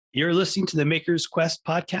You're listening to the Maker's Quest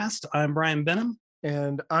podcast. I'm Brian Benham.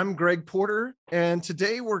 And I'm Greg Porter. And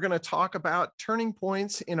today we're going to talk about turning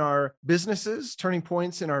points in our businesses, turning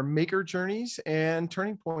points in our maker journeys, and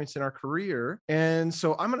turning points in our career. And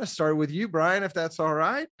so I'm going to start with you, Brian, if that's all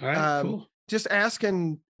right. All right, cool. Just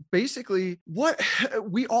asking basically what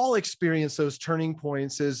we all experience those turning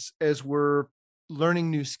points as we're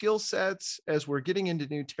learning new skill sets, as we're getting into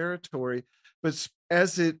new territory. But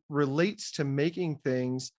as it relates to making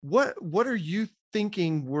things, what are you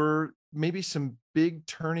thinking were maybe some big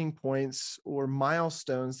turning points or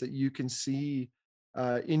milestones that you can see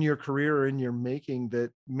in your career or in your making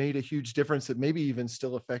that made a huge difference that maybe even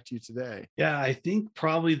still affect you today? Yeah, I think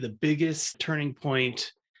probably the biggest turning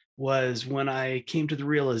point was when I came to the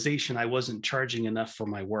realization I wasn't charging enough for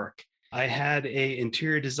my work. I had a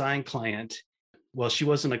interior design client. Well, she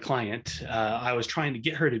wasn't a client. I was trying to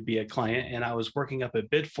get her to be a client, and I was working up a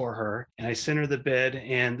bid for her, and I sent her the bid.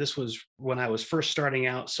 And this was when I was first starting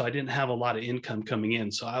out, so I didn't have a lot of income coming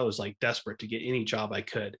in. So I was like desperate to get any job I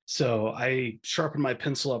could. So I sharpened my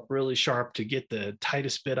pencil up really sharp to get the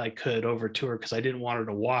tightest bid I could over to her, because I didn't want her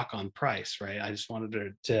to walk on price, right? I just wanted her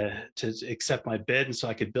to accept my bid, and so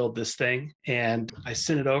I could build this thing. And I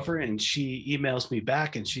sent it over, and she emails me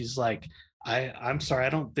back, and she's like, I'm sorry, I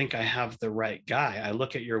don't think I have the right guy. I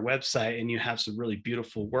look at your website and you have some really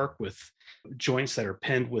beautiful work with joints that are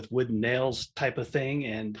pinned with wooden nails type of thing.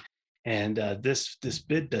 And this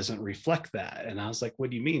bid doesn't reflect that. And I was like, what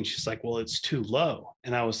do you mean? She's like, well, it's too low.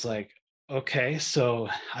 And I was like, okay. So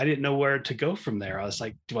I didn't know where to go from there. I was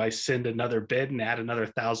like, do I send another bid and add another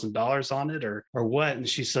 $1,000 on it or what? And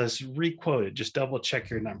she says, requote it, just double check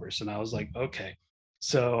your numbers. And I was like, okay.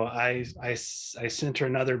 So I sent her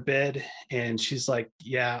another bid, and she's like,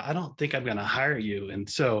 yeah, I don't think I'm going to hire you. And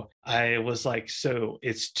so I was like, so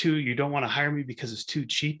you don't want to hire me because it's too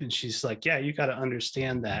cheap? And she's like, yeah, you got to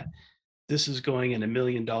understand that this is going in $1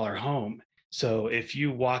 million home. So if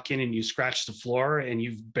you walk in and you scratch the floor and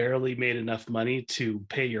you've barely made enough money to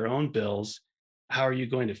pay your own bills, how are you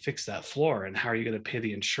going to fix that floor? And how are you going to pay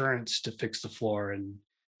the insurance to fix the floor? And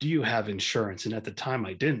do you have insurance? And at the time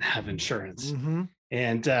I didn't have insurance. Mm-hmm.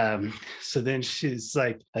 And so then she's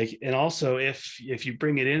like, and also if you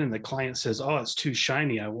bring it in and the client says, oh, it's too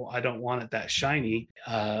shiny, I don't want it that shiny.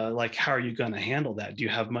 Like, how are you going to handle that? Do you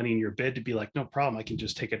have money in your bid to be like, no problem, I can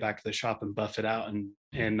just take it back to the shop and buff it out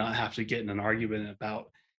and not have to get in an argument about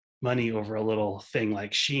money over a little thing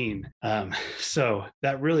like sheen. So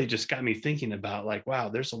that really just got me thinking about like, wow,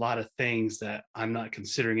 there's a lot of things that I'm not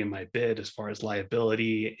considering in my bid as far as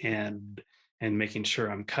liability and making sure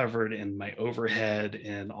I'm covered in my overhead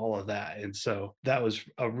and all of that. And so that was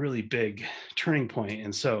a really big turning point.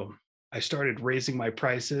 And so I started raising my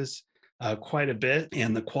prices quite a bit,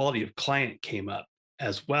 and the quality of client came up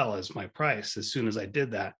as well as my price. As soon as I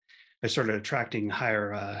did that, I started attracting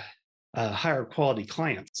higher quality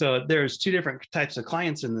clients. So there's two different types of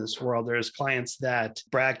clients in this world. There's clients that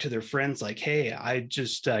brag to their friends like, hey, I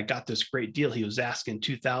just got this great deal. He was asking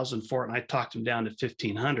 $2,000 for it, and I talked him down to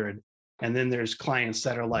 $1,500. And then there's clients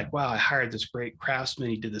that are like, wow, I hired this great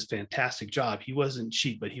craftsman. He did this fantastic job. He wasn't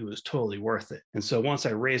cheap, but he was totally worth it. And so once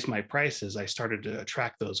I raised my prices, I started to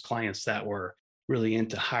attract those clients that were really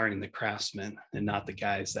into hiring the craftsman and not the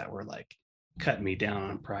guys that were like cutting me down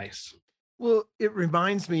on price. Well, it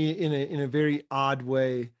reminds me in a very odd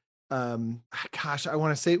way. Gosh, I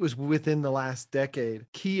want to say it was within the last decade.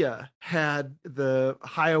 Kia had the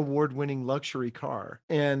high award winning luxury car,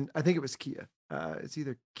 and I think it was Kia. It's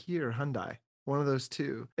either Kia or Hyundai, one of those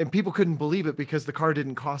two. And people couldn't believe it because the car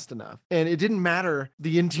didn't cost enough. And it didn't matter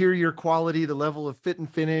the interior quality, the level of fit and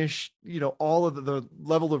finish, all of the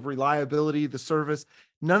level of reliability, the service.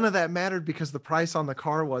 None of that mattered because the price on the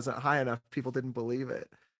car wasn't high enough. People didn't believe it.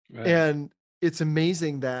 Right. And it's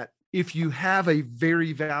amazing that if you have a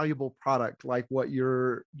very valuable product like what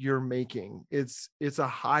you're making, it's a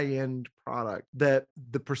high-end product, that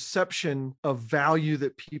the perception of value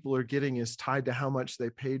that people are getting is tied to how much they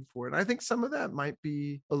paid for it. And I think some of that might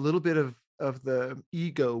be a little bit of the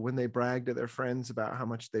ego when they brag to their friends about how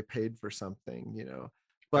much they paid for something,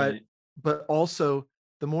 but right. But also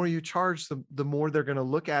the more you charge, the more they're going to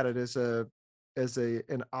look at it as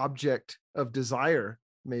an object of desire.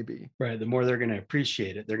 Maybe. Right. The more they're going to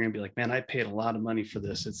appreciate it, they're going to be like, man, I paid a lot of money for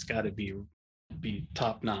this. It's got to be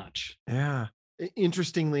top notch. Yeah.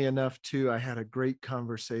 Interestingly enough, too, I had a great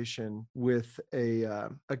conversation with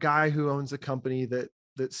a guy who owns a company that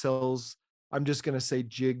sells, I'm just going to say,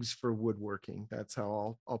 jigs for woodworking. That's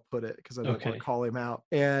how I'll put it, because I don't want to call him out.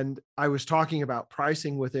 And I was talking about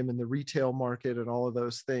pricing with him in the retail market and all of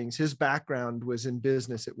those things. His background was in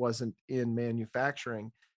business. It wasn't in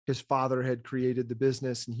manufacturing. his father had created the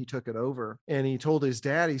business and he took it over. And he told his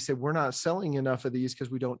dad, he said, "We're not selling enough of these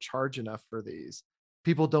because we don't charge enough for these.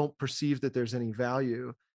 People don't perceive that there's any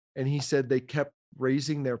value." And he said they kept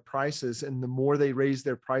raising their prices. And the more they raised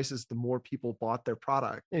their prices, the more people bought their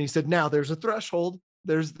product. And he said, now there's a threshold,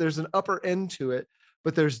 there's an upper end to it,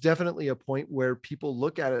 but there's definitely a point where people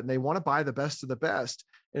look at it and they want to buy the best of the best.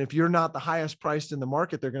 And if you're not the highest priced in the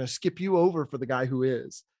market, they're going to skip you over for the guy who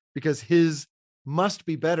is, because his must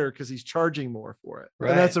be better because he's charging more for it.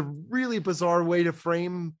 And that's Right. a really bizarre way to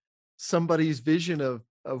frame somebody's vision of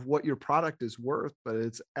what your product is worth, but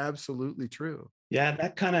it's absolutely true. Yeah,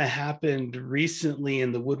 that kind of happened recently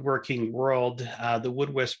in the woodworking world. The Wood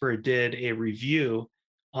Whisperer did a review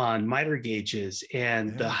on miter gauges,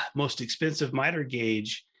 and the Yeah. most expensive miter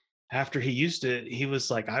gauge, after he used it, he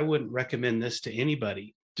was like, "I wouldn't recommend this to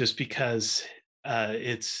anybody, just because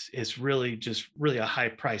it's really just really a high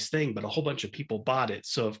price thing." But a whole bunch of people bought it,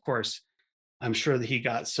 so of course I'm sure that he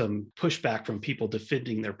got some pushback from people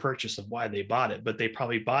defending their purchase of why they bought it, but they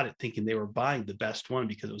probably bought it thinking they were buying the best one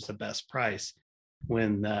because it was the best price,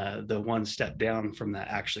 when the one step down from that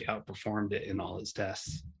actually outperformed it in all his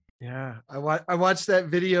tests. Yeah, I watched that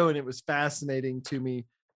video and it was fascinating to me,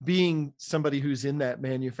 being somebody who's in that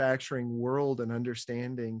manufacturing world and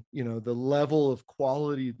understanding, the level of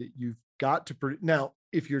quality that you've got to now,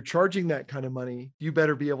 if you're charging that kind of money, you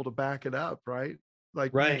better be able to back it up, right?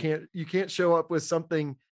 Like Right. you can't show up with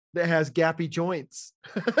something that has gappy joints.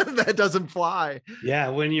 That doesn't fly. Yeah,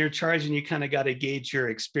 when you're charging, you kind of got to gauge your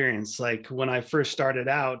experience. Like when I first started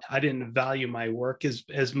out, I didn't value my work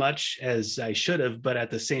as much as I should have, but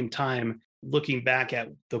at the same time, looking back at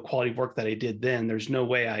the quality of work that I did then, there's no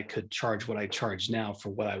way I could charge what I charge now for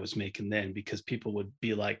what I was making then, because people would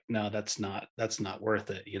be like, "No, that's not worth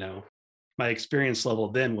it." My experience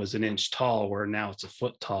level then was an inch tall, where now it's a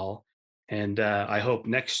foot tall, and I hope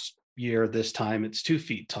next year this time it's 2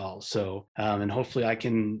 feet tall. So and hopefully I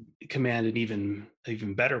can command an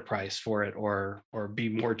even better price for it, or be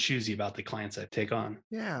more choosy about the clients I take on.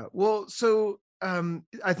 Yeah. Well, so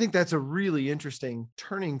I think that's a really interesting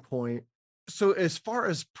turning point. So as far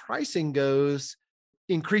as pricing goes,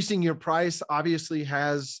 increasing your price obviously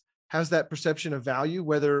has that perception of value,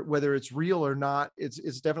 whether it's real or not.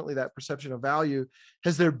 It's definitely that perception of value.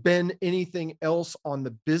 Has there been anything else on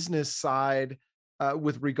the business side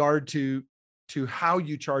with regard to how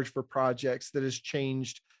you charge for projects that has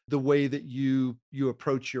changed the way that you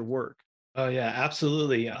approach your work? Oh yeah,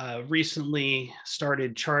 absolutely. Recently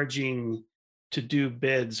started charging to do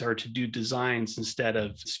bids or to do designs instead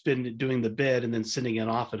of doing the bid and then sending it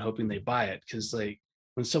off and hoping they buy it. Because like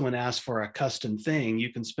when someone asks for a custom thing,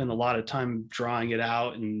 you can spend a lot of time drawing it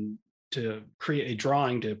out and to create a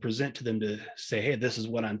drawing to present to them to say, "Hey, this is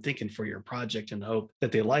what I'm thinking for your project," and hope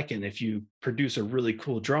that they like it. And if you produce a really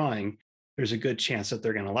cool drawing, there's a good chance that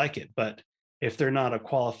they're going to like it. But if they're not a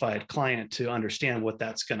qualified client to understand what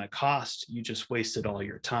that's going to cost, you just wasted all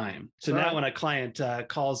your time. So now Right. when a client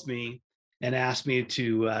calls me and asks me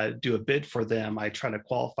to do a bid for them, I try to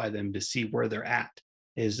qualify them to see where they're at.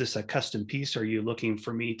 Is this a custom piece? Are you looking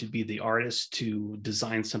for me to be the artist to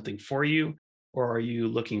design something for you? Or are you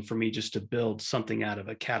looking for me just to build something out of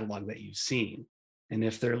a catalog that you've seen? And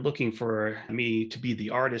if they're looking for me to be the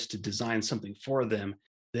artist to design something for them,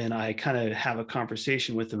 then I kind of have a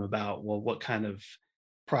conversation with them about, well, what kind of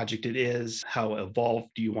project it is, how evolved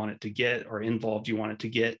do you want it to get, or involved do you want it to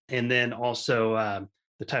get, and then also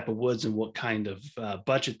the type of woods and what kind of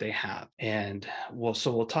budget they have. And we'll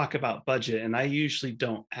talk about budget. And I usually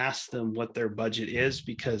don't ask them what their budget is,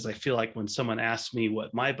 because I feel like when someone asks me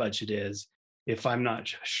what my budget is, if I'm not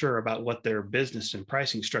sure about what their business and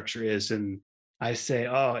pricing structure is, and I say,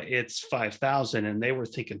 "Oh, it's 5,000," and they were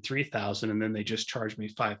thinking 3,000, and then they just charged me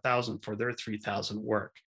 5,000 for their 3,000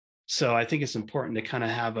 work. So I think it's important to kind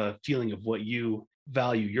of have a feeling of what you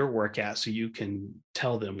value your work at, so you can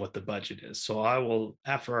tell them what the budget is. So I will,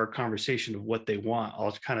 after our conversation of what they want,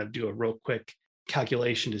 I'll kind of do a real quick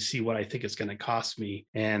calculation to see what I think it's going to cost me.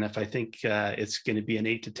 And if I think it's going to be an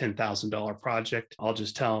 $8,000 to $10,000 project, I'll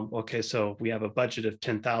just tell them, "Okay, so we have a budget of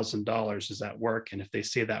 $10,000. Does that work?" And if they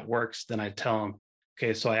say that works, then I tell them,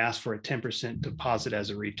 "Okay, so I asked for a 10% deposit as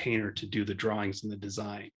a retainer to do the drawings and the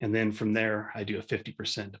design. And then from there, I do a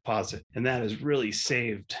 50% deposit." And that has really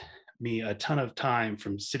saved me a ton of time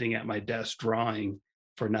from sitting at my desk drawing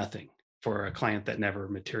for nothing for a client that never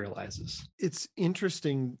materializes. It's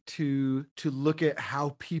interesting to look at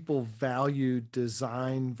how people value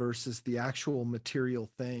design versus the actual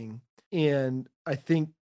material thing. And I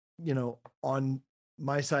think, on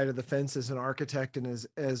my side of the fence as an architect and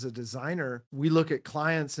as a designer, we look at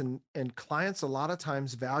clients, and clients a lot of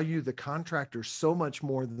times value the contractor so much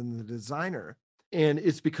more than the designer. And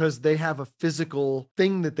it's because they have a physical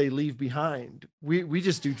thing that they leave behind. We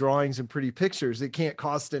just do drawings and pretty pictures. It can't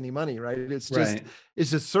cost any money, right? Right.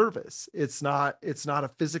 It's a service. It's not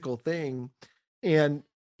a physical thing. And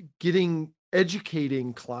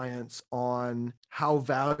educating clients on how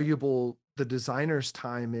valuable the designer's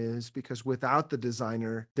time is, because without the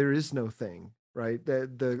designer there is no thing, right?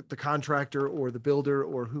 The contractor or the builder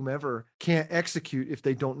or whomever can't execute if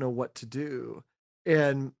they don't know what to do.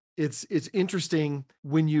 And it's interesting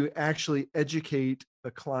when you actually educate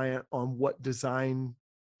a client on what design,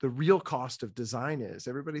 the real cost of design is.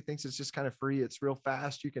 Everybody thinks it's just kind of free, it's real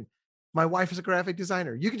fast. You can, my wife is a graphic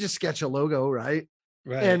designer, you can just sketch a logo, right?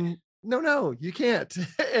 Right. And no, you can't.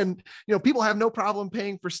 And people have no problem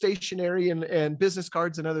paying for stationery and business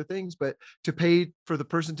cards and other things, but to pay for the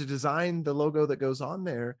person to design the logo that goes on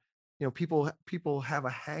there, people have a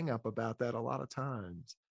hang up about that a lot of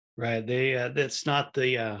times. Right. They that's not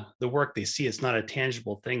the work they see. It's not a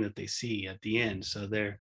tangible thing that they see at the end. So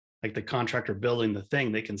they're like the contractor building the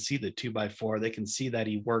thing. They can see the 2x4. They can see that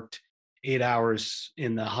he worked 8 hours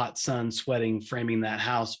in the hot sun, sweating, framing that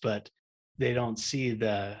house, but they don't see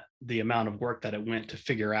the amount of work that it went to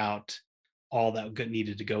figure out all that good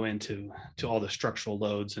needed to go into to all the structural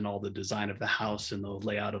loads and all the design of the house and the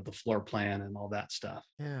layout of the floor plan and all that stuff.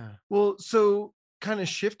 Yeah. Well, so kind of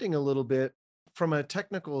shifting a little bit from a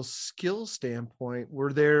technical skill standpoint,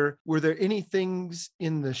 were there any things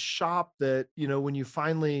in the shop that, when you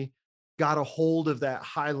finally got a hold of that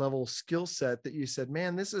high level skill set, that you said,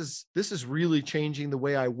 man, this is really changing the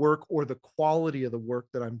way I work or the quality of the work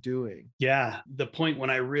that I'm doing? Yeah, the point when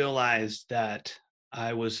I realized that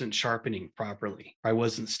I wasn't sharpening properly, I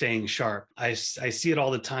wasn't staying sharp. I see it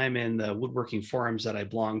all the time in the woodworking forums that I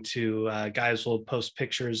belong to. Guys will post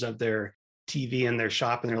pictures of their TV in their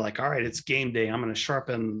shop and they're like, all right, it's game day. I'm going to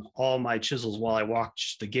sharpen all my chisels while I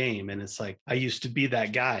watch the game. And it's like, I used to be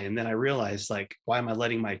that guy. And then I realized, like, why am I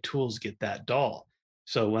letting my tools get that dull?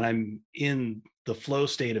 So when I'm in the flow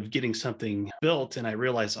state of getting something built and I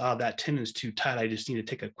realize, oh, that tenon's too tight, I just need to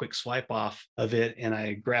take a quick swipe off of it. And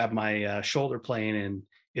I grab my shoulder plane and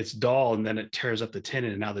it's dull, and then it tears up the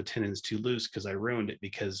tenon, and now the tenon's too loose because I ruined it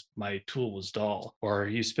because my tool was dull. Or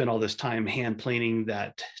you spend all this time hand planing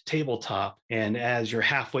that tabletop, and as you're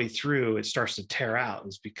halfway through it starts to tear out.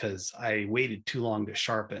 It's because I waited too long to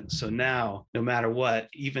sharpen. So now no matter what,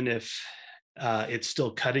 even if it's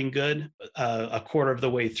still cutting good, a quarter of the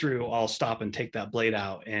way through, I'll stop and take that blade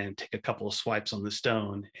out and take a couple of swipes on the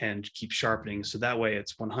stone and keep sharpening. So that way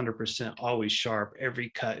it's 100% always sharp.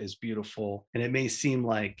 Every cut is beautiful. And it may seem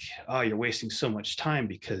like, oh, you're wasting so much time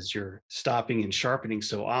because you're stopping and sharpening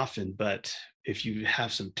so often. But if you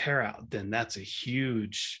have some tear out, then that's a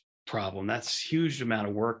huge problem. That's a huge amount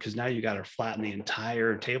of work because now you got to flatten the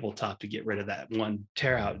entire tabletop to get rid of that one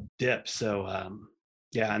tear out dip. So,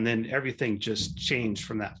 yeah, and then everything just changed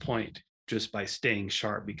from that point just by staying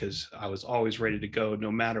sharp because I was always ready to go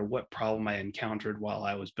no matter what problem I encountered while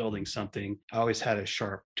I was building something. I always had a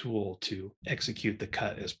sharp tool to execute the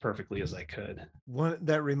cut as perfectly as I could. One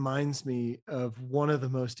that reminds me of one of the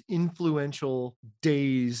most influential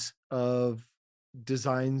days of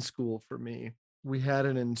design school for me. We had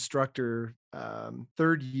an instructor,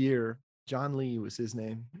 third year, John Lee was his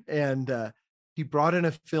name, and he brought in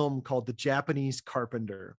a film called The Japanese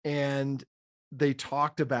Carpenter, and they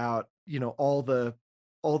talked about all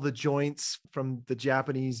the joints from the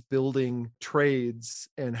Japanese building trades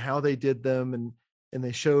and how they did them, and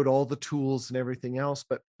they showed all the tools and everything else.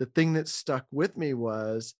 But the thing that stuck with me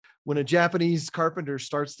was when a Japanese carpenter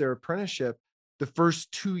starts their apprenticeship, the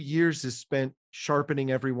first 2 years is spent sharpening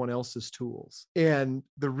everyone else's tools. And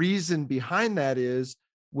the reason behind that is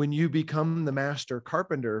when you become the master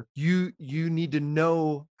carpenter, you need to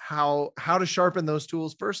know how to sharpen those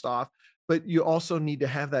tools first off, but you also need to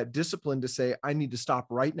have that discipline to say, I need to stop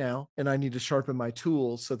right now and I need to sharpen my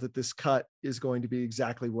tools so that this cut is going to be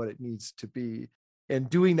exactly what it needs to be. And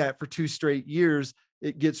doing that for 2 straight years,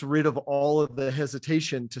 it gets rid of all of the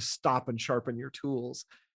hesitation to stop and sharpen your tools.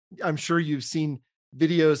 I'm sure you've seen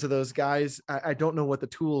videos of those guys. I don't know what the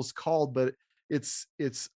tool is called, but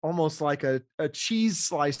it's almost like a cheese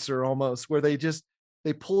slicer almost, where they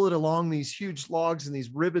pull it along these huge logs and these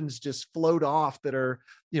ribbons just float off that are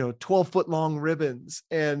 12-foot long ribbons.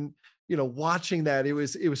 And watching that, it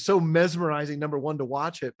was so mesmerizing, number one, to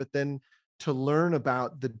watch it, but then to learn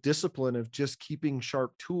about the discipline of just keeping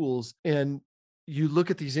sharp tools. And you look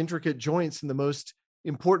at these intricate joints, and the most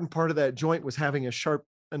important part of that joint was having a sharp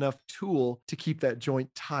enough tool to keep that joint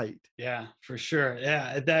tight. Yeah, for sure.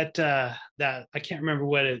 Yeah, that I can't remember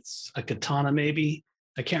what it's, a katana maybe.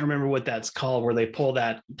 I can't remember what that's called, where they pull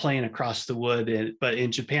that plane across the wood. But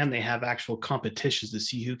in Japan, they have actual competitions to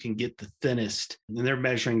see who can get the thinnest, and they're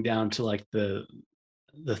measuring down to like the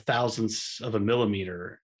thousandths of a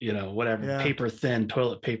millimeter, whatever, Yeah. paper thin,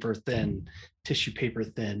 toilet paper thin, tissue paper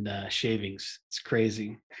thin shavings. It's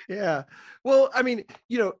crazy. Yeah. Well, I mean,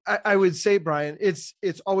 I would say, Brian, it's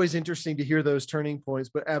always interesting to hear those turning points,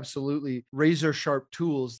 but absolutely razor sharp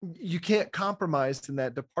tools. You can't compromise in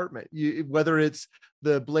that department. Whether it's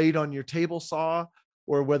the blade on your table saw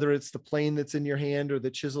or whether it's the plane that's in your hand or the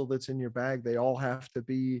chisel that's in your bag, they all have to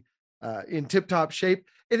be in tip top shape.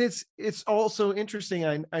 And it's also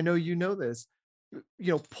interesting. I know you know this.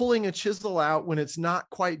 Pulling a chisel out when it's not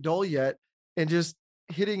quite dull yet and just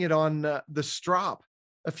hitting it on the strop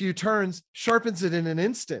a few turns sharpens it in an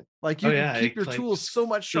instant. Like Oh you can yeah, keep it your like tools so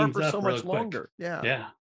much cleans sharper, up so real much quick. longer. Yeah. Yeah.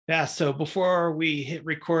 Yeah. So before we hit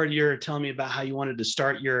record, you're telling me about how you wanted to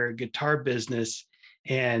start your guitar business,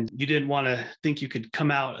 and you didn't want to think you could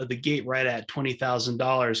come out of the gate right at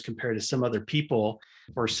 $20,000 compared to some other people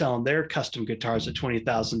who are selling their custom guitars at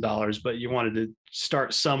 $20,000, but you wanted to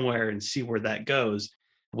start somewhere and see where that goes.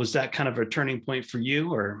 Was that kind of a turning point for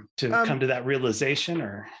you, or to come Um, to that realization,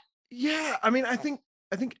 or? yeah. I mean, I think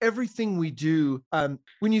everything we do,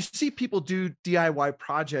 when you see people do DIY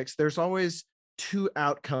projects, there's always two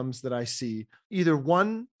outcomes that I see. Either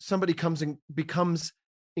one, somebody comes and becomes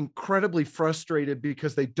incredibly frustrated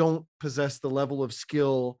because they don't possess the level of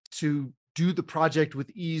skill to do the project with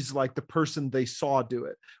ease like the person they saw do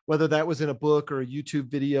it, whether that was in a book or a YouTube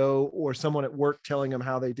video or someone at work telling them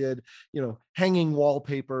how they did, hanging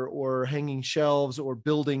wallpaper or hanging shelves or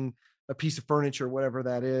building a piece of furniture, whatever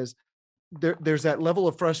that is. There's that level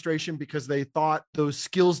of frustration because they thought those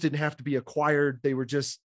skills didn't have to be acquired. They were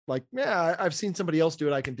just like, yeah, I've seen somebody else do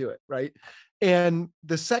it, I can do it. Right. And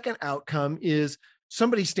the second outcome is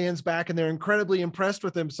somebody stands back and they're incredibly impressed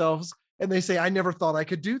with themselves and they say, I never thought I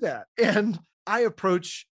could do that. And I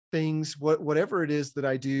approach things, whatever it is that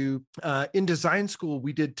I do. In design school,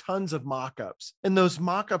 we did tons of mock-ups, and those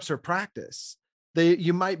mock-ups are practice.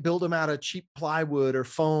 You might build them out of cheap plywood or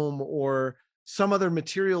foam or some other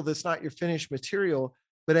material that's not your finished material.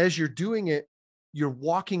 But as you're doing it, you're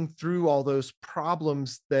walking through all those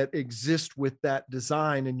problems that exist with that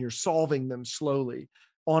design and you're solving them slowly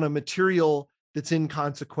on a material that's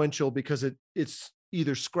inconsequential because it's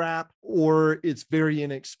either scrap or it's very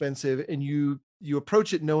inexpensive. And you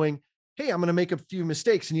approach it knowing, hey, I'm going to make a few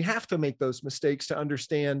mistakes, and you have to make those mistakes to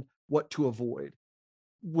understand what to avoid.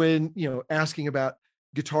 When asking about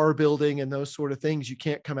guitar building and those sort of things, you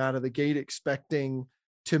can't come out of the gate expecting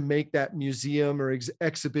to make that museum or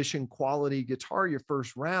exhibition quality guitar your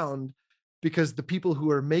first round, because the people who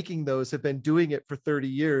are making those have been doing it for 30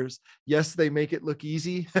 years. Yes, they make it look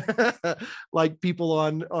easy, like people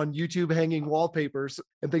on YouTube hanging wallpapers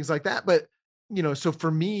and things like that. But so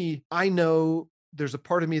for me, I know there's a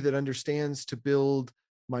part of me that understands to build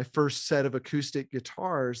my first set of acoustic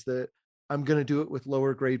guitars that I'm going to do it with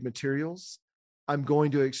lower grade materials. I'm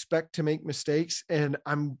going to expect to make mistakes, and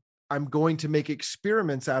I'm going to make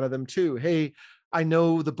experiments out of them too. Hey, I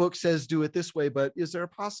know the book says do it this way, but is there a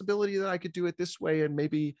possibility that I could do it this way and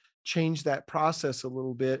maybe change that process a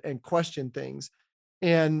little bit and question things?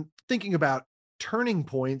 And thinking about turning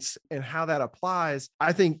points and how that applies,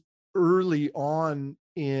 I think early on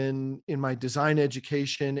in my design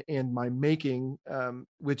education and my making,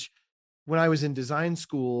 which when I was in design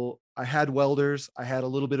school, I had welders, I had a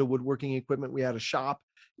little bit of woodworking equipment. We had a shop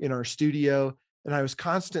in our studio, and I was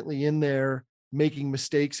constantly in there making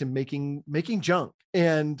mistakes and making junk.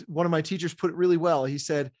 And one of my teachers put it really well. He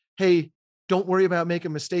said, "Hey, don't worry about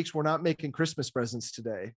making mistakes. We're not making Christmas presents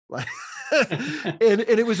today." Like, and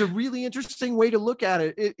it was a really interesting way to look at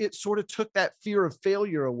it. It sort of took that fear of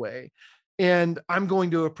failure away. And I'm going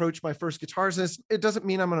to approach my first guitars. And it doesn't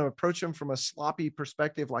mean I'm going to approach them from a sloppy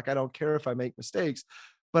perspective, like I don't care if I make mistakes,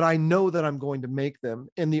 but I know that I'm going to make them.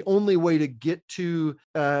 And the only way to get to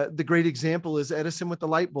the great example is Edison with the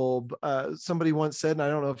light bulb. Somebody once said, and I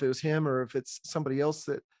don't know if it was him or if it's somebody else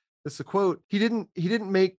that's a quote. He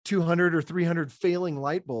didn't make 200 or 300 failing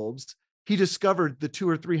light bulbs. He discovered the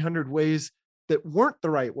 200 or 300 ways that weren't the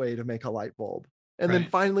right way to make a light bulb. And then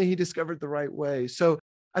Right. finally he discovered the right way. So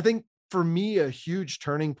I think for me, a huge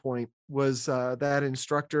turning point was that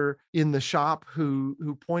instructor in the shop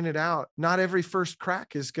who pointed out not every first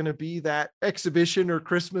crack is going to be that exhibition or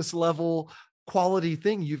Christmas level quality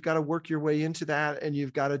thing. You've got to work your way into that, and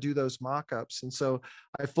you've got to do those mock-ups. And so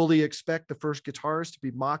I fully expect the first guitars to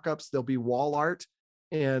be mock-ups. They'll be wall art.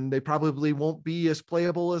 and they probably won't be as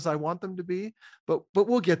playable as I want them to be, but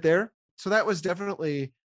we'll get there. So that was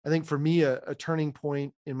definitely, I think for me, a turning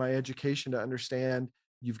point in my education to understand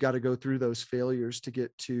you've got to go through those failures to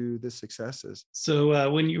get to the successes.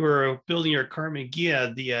 So when you were building your Karma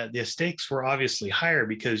Gia, the stakes were obviously higher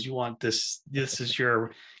because you want this. This is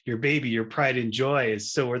your baby, your pride and joy.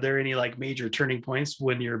 So were there any like major turning points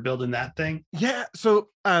when you're building that thing? Yeah. So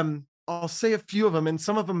I'll say a few of them, and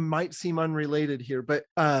some of them might seem unrelated here. But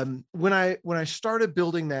when I started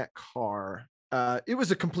building that car, it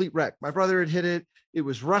was a complete wreck. My brother had hit it. It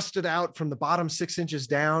was rusted out from the bottom 6 inches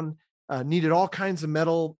down. Needed all kinds of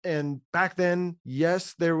metal. And back then,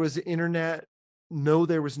 yes, there was internet. No,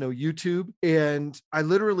 there was no YouTube. And I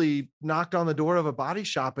literally knocked on the door of a body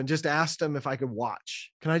shop and just asked them if I could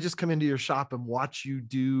watch. Can I just come into your shop and watch you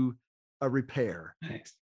do a repair?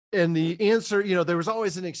 Nice. And the answer, there was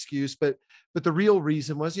always an excuse, but the real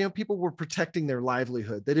reason was, people were protecting their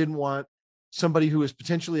livelihood. They didn't want somebody who was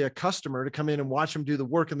potentially a customer to come in and watch them do the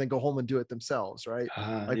work and then go home and do it themselves, right?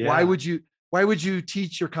 Like, Yeah. why would you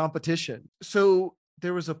teach your competition? So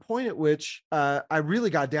there was a point at which I really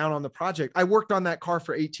got down on the project. I worked on that car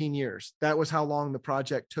for 18 years. That was how long the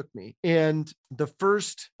project took me. And the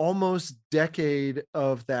first almost decade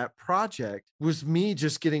of that project was me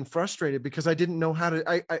just getting frustrated because I didn't know how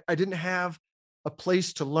to, I didn't have a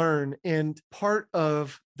place to learn. And part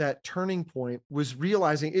of that turning point was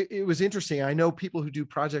realizing it was interesting. I know people who do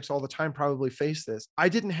projects all the time probably face this. I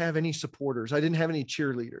didn't have any supporters. I didn't have any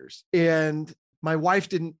cheerleaders. And my wife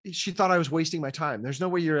she thought I was wasting my time. There's no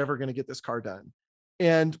way you're ever going to get this car done.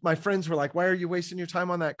 And my friends were like, why are you wasting your time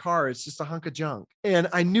on that car? It's just a hunk of junk. And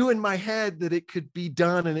I knew in my head that it could be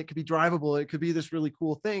done and it could be drivable. And it could be this really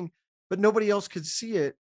cool thing, but nobody else could see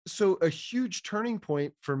it. So a huge turning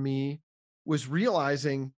point for me was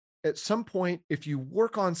realizing at some point, if you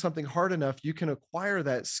work on something hard enough, you can acquire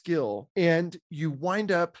that skill and you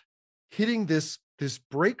wind up hitting this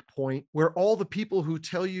break point where all the people who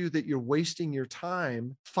tell you that you're wasting your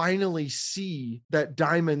time finally see that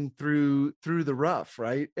diamond through the rough,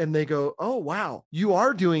 right? And they go, oh, wow, you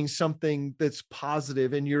are doing something that's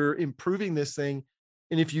positive and you're improving this thing.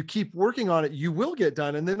 And if you keep working on it, you will get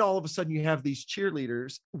done. And then all of a sudden you have these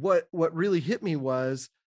cheerleaders. What really hit me was,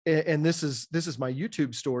 and this is my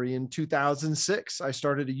YouTube story. In 2006, I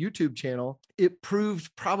started a YouTube channel. It proved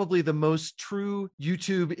probably the most true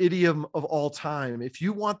YouTube idiom of all time. If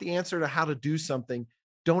you want the answer to how to do something,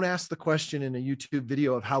 don't ask the question in a YouTube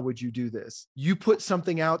video of how would you do this. You put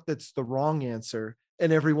something out that's the wrong answer,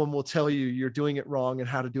 and everyone will tell you you're doing it wrong and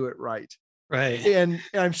how to do it right. Right. And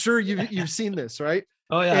I'm sure you've seen this, right?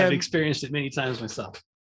 Oh yeah, I've And experienced it many times myself.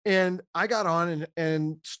 And I got on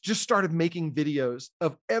and just started making videos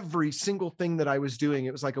of every single thing that I was doing.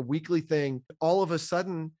 It was like a weekly thing. All of a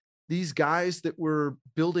sudden, these guys that were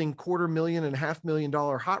building $250,000 and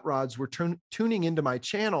 $500,000 hot rods were tuning into my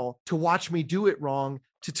channel to watch me do it wrong,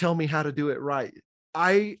 to tell me how to do it right.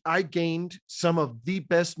 I gained some of the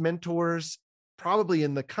best mentors probably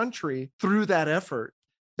in the country through that effort.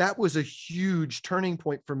 That was a huge turning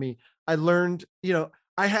point for me. I learned,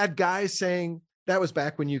 I had guys saying, that was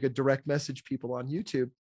back when you could direct message people on YouTube.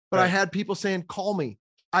 But right. I had people saying, call me.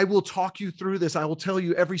 I will talk you through this. I will tell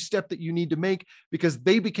you every step that you need to make, because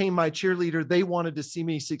they became my cheerleader. They wanted to see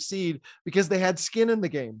me succeed because they had skin in the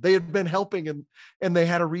game. They had been helping and they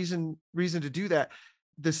had a reason to do that.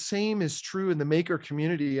 The same is true in the maker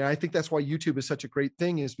community. And I think that's why YouTube is such a great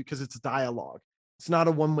thing, is because it's dialogue. It's not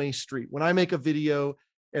a one-way street. When I make a video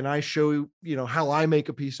and I show, how I make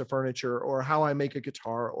a piece of furniture or how I make a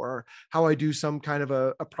guitar or how I do some kind of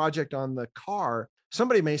a project on the car,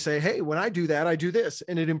 somebody may say, hey, when I do that, I do this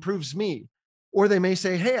and it improves me. Or they may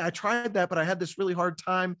say, hey, I tried that, but I had this really hard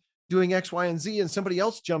time doing X, Y, and Z. And somebody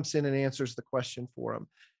else jumps in and answers the question for them.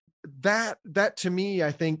 That to me,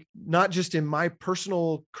 I think, not just in my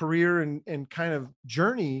personal career and kind of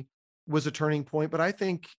journey was a turning point, but I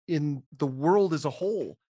think in the world as a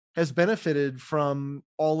whole has benefited from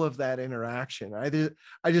all of that interaction.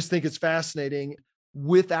 I just think it's fascinating.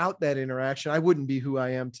 Without that interaction, I wouldn't be who I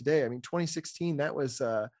am today. I mean, 2016, that was,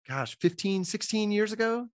 16 years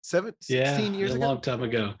ago, 16 years a ago. long time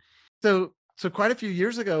ago. So quite a few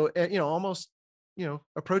years ago, almost,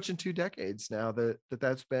 approaching 2 decades now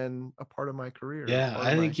that's been a part of my career. Yeah,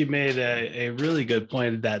 I think you made a really good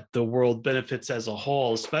point that the world benefits as a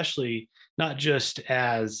whole, especially not just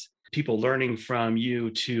as people learning from you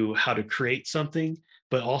to how to create something,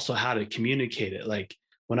 but also how to communicate it. Like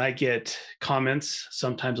when I get comments,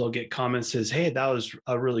 sometimes I'll get comments says, hey, that was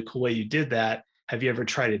a really cool way you did that. Have you ever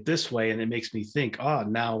tried it this way? And it makes me think, oh,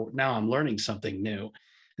 now I'm learning something new.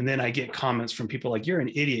 And then I get comments from people like, you're an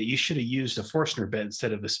idiot. You should have used a Forstner bit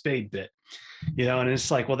instead of a spade bit, and it's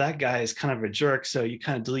like, well, that guy is kind of a jerk. So you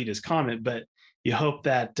kind of delete his comment, but you hope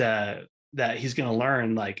that, that he's going to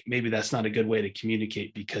learn, like, maybe that's not a good way to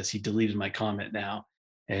communicate because he deleted my comment now.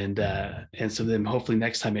 And so then hopefully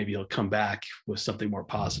next time, maybe he'll come back with something more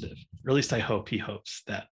positive, or at least I hope he hopes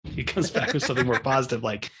that he comes back with something more positive.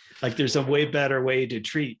 Like there's a way better way to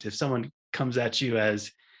treat. If someone comes at you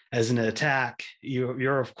as an attack,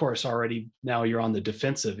 you're of course already, now you're on the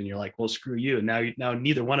defensive and you're like, well, screw you. And now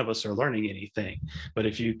neither one of us are learning anything. But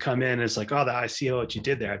if you come in, it's like, oh, I see what you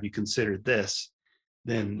did there. Have you considered this?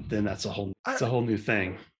 Then that's it's a whole new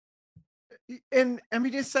thing. And I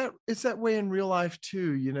mean, it's that way in real life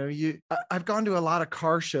too. I've gone to a lot of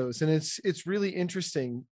car shows, and it's really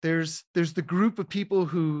interesting. There's the group of people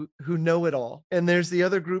who know it all, and there's the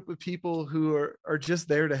other group of people who are just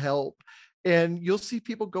there to help. And you'll see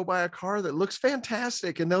people go buy a car that looks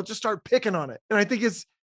fantastic, and they'll just start picking on it. And I think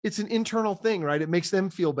it's an internal thing, right? It makes them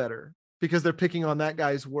feel better because they're picking on that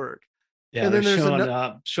guy's work. Yeah, and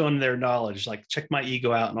they're showing their knowledge, like, check my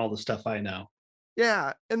ego out and all the stuff I know.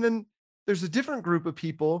 Yeah, and then there's a different group of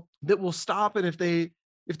people that will stop, and if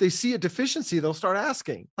they see a deficiency, they'll start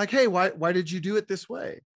asking, like, hey, why did you do it this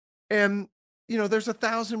way? And there's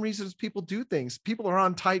 1,000 reasons people do things. People are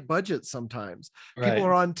on tight budgets sometimes. Right. People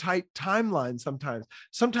are on tight timelines sometimes.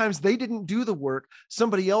 Sometimes they didn't do the work,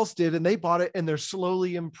 somebody else did, and they bought it, and they're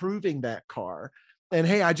slowly improving that car. And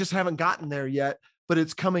hey, I just haven't gotten there yet, but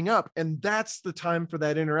it's coming up. And that's the time for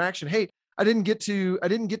that interaction. Hey, I didn't get to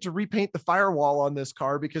repaint the firewall on this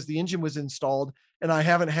car because the engine was installed and I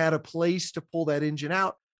haven't had a place to pull that engine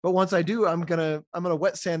out. But once I do, I'm gonna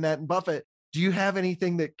wet sand that and buff it. Do you have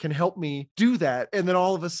anything that can help me do that? And then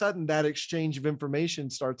all of a sudden that exchange of information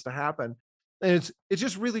starts to happen. And it's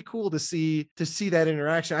just really cool to see that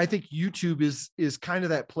interaction. I think YouTube is kind of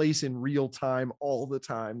that place in real time all the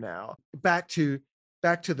time now. Back to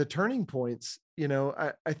the turning points,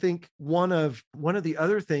 I think one of the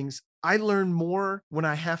other things, I learn more when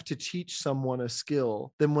I have to teach someone a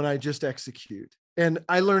skill than when I just execute. And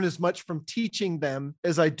I learn as much from teaching them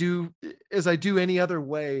as I do any other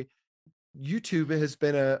way. YouTube has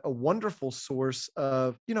been a wonderful source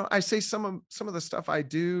of, I say some of the stuff I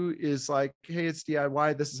do is like, hey, it's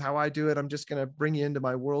DIY. This is how I do it. I'm just going to bring you into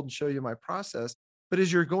my world and show you my process. But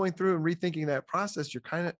as you're going through and rethinking that process, you're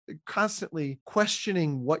kind of constantly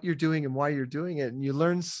questioning what you're doing and why you're doing it. And you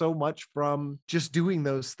learn so much from just doing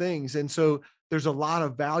those things. And so there's a lot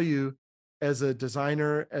of value as a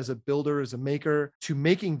designer, as a builder, as a maker, to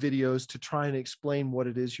making videos to try and explain what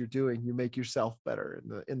it is you're doing. You make yourself better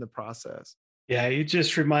in the process. Yeah, you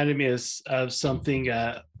just reminded me of something.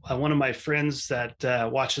 One of my friends that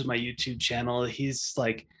watches my YouTube channel, he's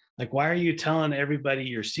like, why are you telling everybody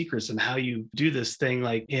your secrets and how you do this thing?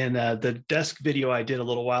 Like in the desk video I did a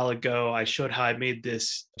little while ago, I showed how I made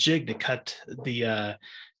this jig to cut the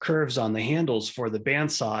curves on the handles for the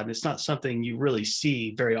bandsaw. And it's not something you really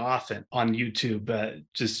see very often on YouTube.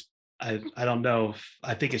 I don't know.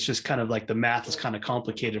 I think it's just kind of like the math is kind of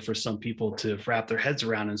complicated for some people to wrap their heads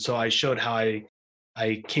around. And so I showed how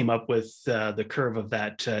I came up with the curve of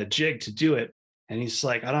that jig to do it. And he's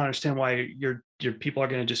like, I don't understand why your people are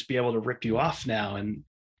going to just be able to rip you off now.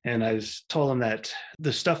 And I just told him that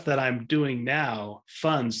the stuff that I'm doing now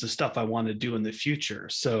funds the stuff I want to do in the future.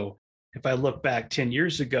 So if I look back 10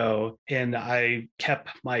 years ago and I kept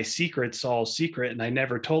my secrets all secret and I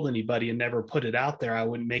never told anybody and never put it out there, I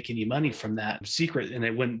wouldn't make any money from that secret and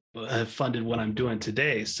it wouldn't have funded what I'm doing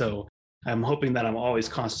today. So I'm hoping that I'm always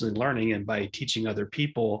constantly learning, and by teaching other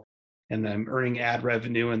people, and I'm earning ad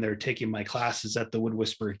revenue and they're taking my classes at the Wood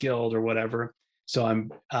Whisperer Guild or whatever. So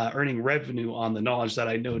I'm earning revenue on the knowledge that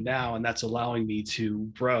I know now, and that's allowing me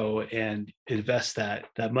to grow and invest that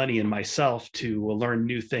money in myself to learn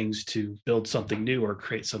new things, to build something new or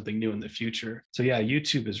create something new in the future. So yeah,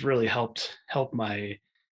 YouTube has really helped my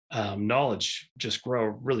knowledge just grow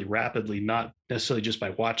really rapidly, not necessarily just by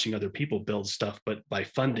watching other people build stuff, but by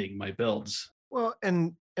funding my builds. Well,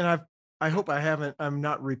 and I hope I'm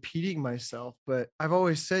not repeating myself, but I've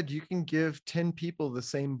always said you can give 10 people the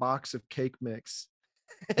same box of cake mix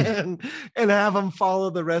and have them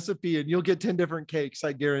follow the recipe and you'll get 10 different cakes.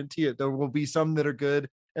 I guarantee it. There will be some that are good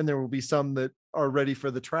and there will be some that are ready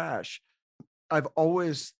for the trash. I've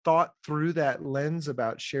always thought through that lens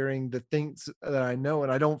about sharing the things that I know,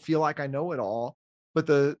 and I don't feel like I know it all, but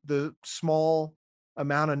the small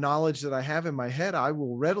amount of knowledge that I have in my head, I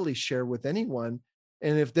will readily share with anyone.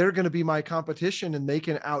 And if they're going to be my competition and they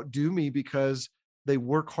can outdo me because they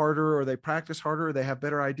work harder or they practice harder or they have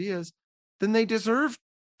better ideas, then they deserve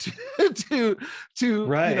to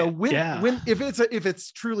Right. Yeah. when if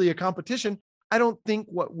it's truly a competition. I don't think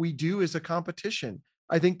what we do is a competition.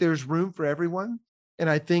 I think there's room for everyone, and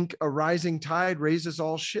I think a rising tide raises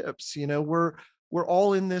all ships. We're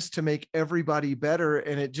all in this to make everybody better,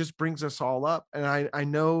 and it just brings us all up. And I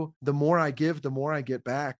know the more I give, the more I get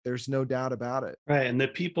back. There's no doubt about it. Right. And the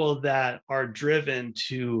people that are driven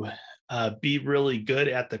to be really good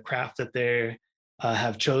at the craft that they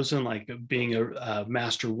have chosen, like being a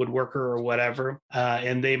master woodworker or whatever,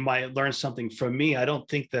 and they might learn something from me, I don't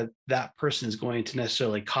think that that person is going to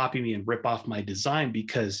necessarily copy me and rip off my design,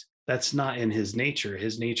 because that's not in his nature.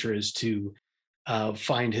 His nature is to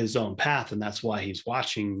find his own path. And that's why he's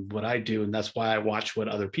watching what I do. And that's why I watch what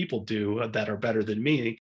other people do that are better than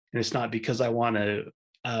me. And it's not because I want to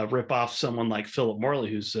rip off someone like Philip Morley,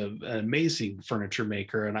 who's an amazing furniture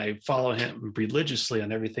maker, and I follow him religiously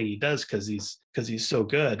on everything he does because he's so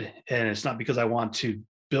good. And it's not because I want to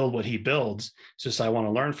build what he builds. It's just I want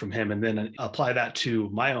to learn from him and then apply that to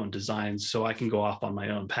my own designs so I can go off on my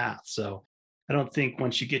own path. So I don't think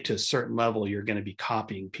once you get to a certain level, you're going to be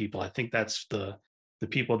copying people. I think that's the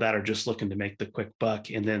people that are just looking to make the quick buck,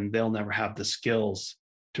 and then they'll never have the skills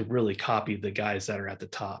to really copy the guys that are at the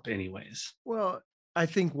top anyways. Well, I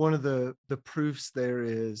think one of the proofs there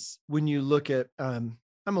is when you look at I'm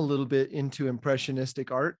a little bit into impressionistic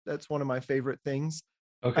art. That's one of my favorite things.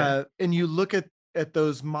 Okay. And you look at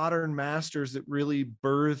those modern masters that really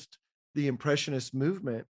birthed the impressionist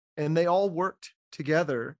movement, and they all worked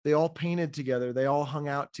together. They all painted together. They all hung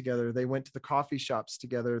out together. They went to the coffee shops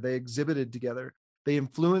together. They exhibited together. They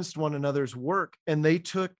influenced one another's work, and they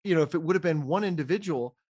took, if it would have been one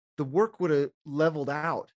individual, the work would have leveled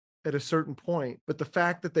out at a certain point. But the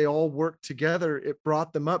fact that they all worked together, it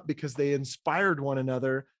brought them up because they inspired one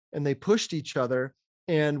another and they pushed each other.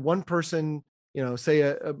 And one person, say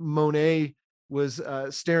a Monet was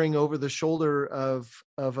staring over the shoulder of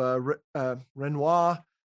Renoir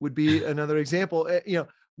would be another example.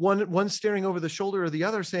 One staring over the shoulder of the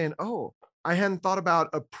other saying, "Oh, I hadn't thought about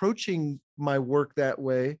approaching my work that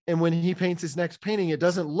way." And when he paints his next painting, it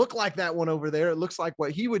doesn't look like that one over there. It looks like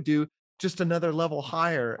what he would do, just another level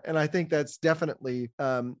higher. And I think that's definitely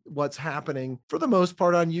what's happening for the most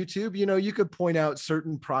part on YouTube. You could point out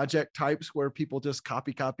certain project types where people just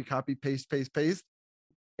copy, paste, paste, paste.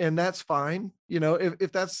 And that's fine.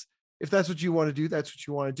 If that's what you want to do, that's what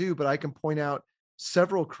you want to do. But I can point out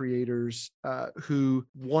several creators who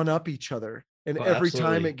one up each other. And Oh, every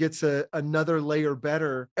time absolutely. it gets another layer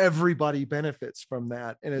better, everybody benefits from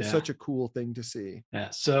that. And it's Yeah. such a cool thing to see.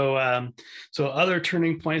 Yeah. So other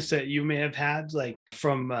turning points that you may have had, like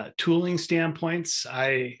from tooling standpoints,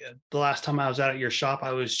 the last time I was out at your shop,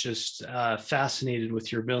 I was just fascinated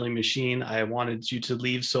with your milling machine. I wanted you to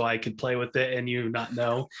leave so I could play with it, and you not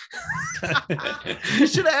know. You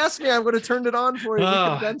should have asked me. I would have turned it on for you. We could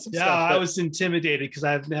have Oh, done some yeah, stuff. I was intimidated because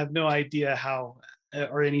I have no idea how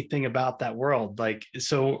or anything about that world. Like,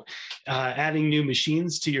 so adding new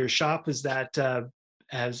machines to your shop, is that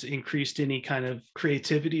has increased any kind of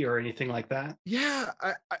creativity or anything like that? Yeah,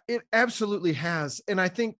 it absolutely has. And I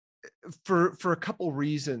think for a couple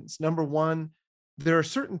reasons. Number one, there are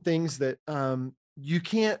certain things that you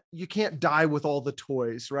can't die with all the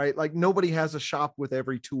toys, right? Like nobody has a shop with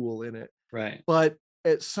every tool in it. Right. But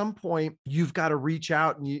at some point, you've got to reach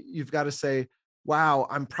out and you've got to say, wow,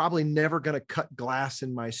 I'm probably never going to cut glass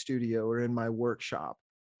in my studio or in my workshop.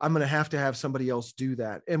 I'm going to have somebody else do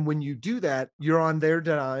that. And when you do that, you're on their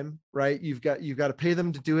dime, right? You've got to pay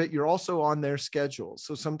them to do it. You're also on their schedule.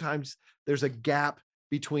 So sometimes there's a gap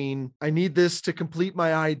between I need this to complete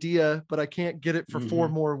my idea, but I can't get it for 4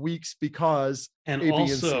 more weeks because And A, B, and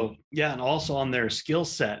also, C. yeah, and also on their skill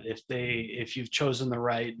set, if you've chosen the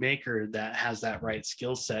right maker that has that right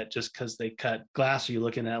skill set, just because they cut glass, are you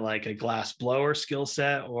looking at like a glass blower skill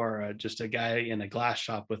set, or just a guy in a glass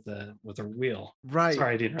shop with a wheel? Right.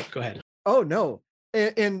 Sorry, I didn't interrupt. Go ahead. Oh no.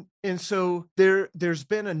 And so there's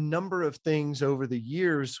been a number of things over the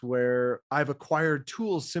years where I've acquired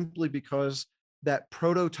tools simply because that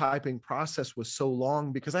prototyping process was so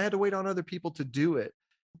long because I had to wait on other people to do it.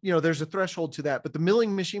 There's a threshold to that, but the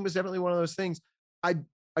milling machine was definitely one of those things. I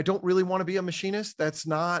I don't really want to be a machinist. That's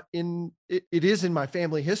not in it, it is in my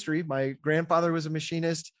family history. My grandfather was a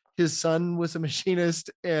machinist, his son was a machinist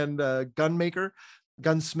and a gun maker.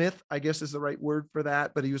 Gunsmith, I guess is the right word for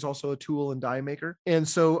that, but he was also a tool and die maker. And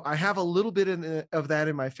so I have a little bit of that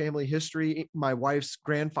in my family history. My wife's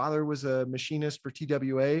grandfather was a machinist for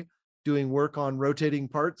TWA doing work on rotating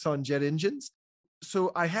parts on jet engines.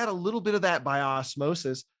 So I had a little bit of that by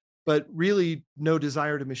osmosis, but really no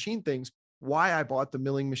desire to machine things. Why I bought the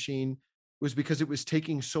milling machine was because it was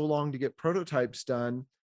taking so long to get prototypes done.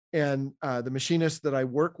 And the machinist that I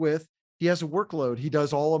work with, he has a workload. He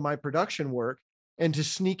does all of my production work. And to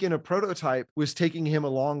sneak in a prototype was taking him a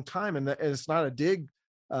long time. And it's not a dig.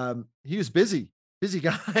 He was busy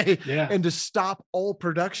guy. Yeah. And to stop all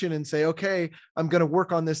production and say, okay, I'm going to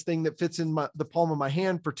work on this thing that fits in the palm of my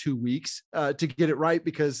hand for 2 weeks to get it right.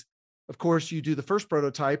 Because of course you do the first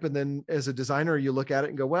prototype. And then as a designer, you look at it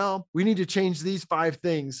and go, well, we need to change these 5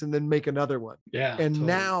 things and then make another one. Yeah. And totally.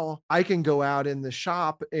 now I can go out in the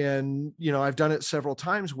shop and, I've done it several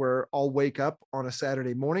times where I'll wake up on a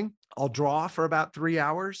Saturday morning, I'll draw for about 3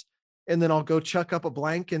 hours, and then I'll go chuck up a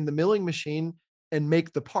blank in the milling machine and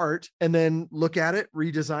make the part, and then look at it,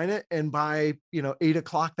 redesign it. And by, 8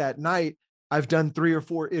 o'clock that night, I've done 3 or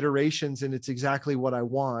 4 iterations and it's exactly what I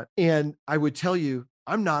want. And I would tell you,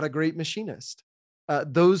 I'm not a great machinist.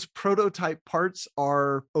 Those prototype parts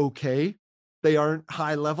are okay. They aren't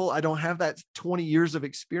high level. I don't have that 20 years of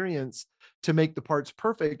experience to make the parts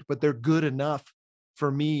perfect, but they're good enough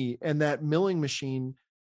for me. And that milling machine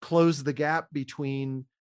closed the gap between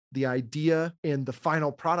the idea and the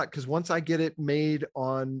final product. Because once I get it made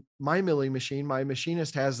on my milling machine, my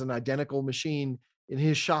machinist has an identical machine in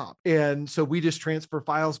his shop. And so we just transfer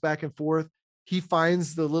files back and forth. He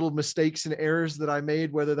finds the little mistakes and errors that I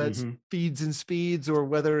made, whether that's feeds and speeds, or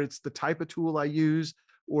whether it's the type of tool I use,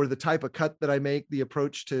 or the type of cut that I make, the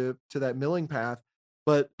approach to that milling path.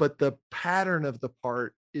 But the pattern of the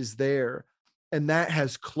part is there. And that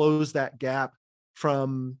has closed that gap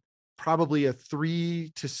from probably a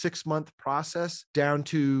 3 to 6 month process down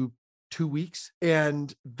to 2 weeks.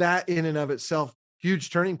 And that in and of itself,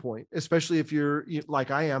 huge turning point, especially if you're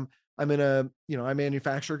like I am. I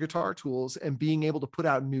manufacture guitar tools, and being able to put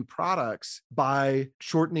out new products by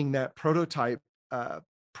shortening that prototype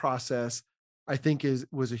process, I think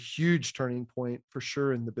was a huge turning point for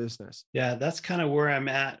sure in the business. Yeah, that's kind of where I'm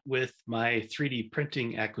at with my 3D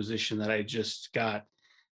printing acquisition that I just got.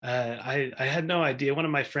 I had no idea. One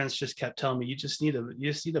of my friends just kept telling me, you just need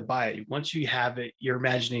to buy it. Once you have it, your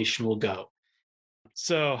imagination will go.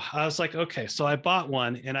 So I was like, okay. So I bought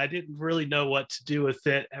one, and I didn't really know what to do with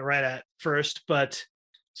it right at first. But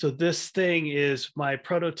so this thing is my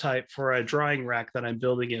prototype for a drawing rack that I'm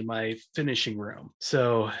building in my finishing room.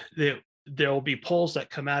 So there will be poles that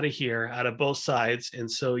come out of here, out of both sides. And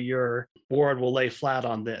so your board will lay flat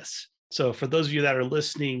on this. So for those of you that are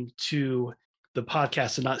listening to the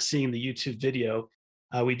podcast and not seeing the YouTube video,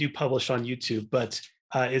 we do publish on YouTube, but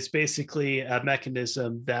it's basically a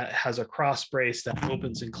mechanism that has a cross brace that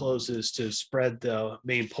opens and closes to spread the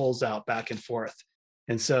main poles out back and forth.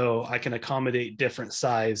 And so I can accommodate different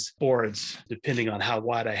size boards depending on how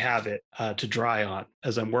wide I have it to dry on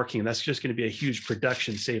as I'm working. That's just going to be a huge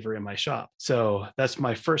production saver in my shop. So that's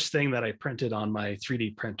my first thing that I printed on my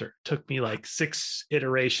 3D printer. It took me like 6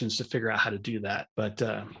 iterations to figure out how to do that. But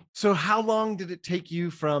so how long did it take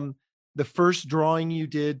you from the first drawing you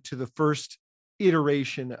did to the first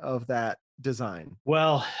iteration of that design?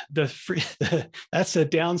 Well, that's the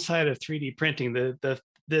downside of 3D printing.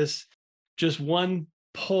 This just one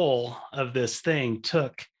pole of this thing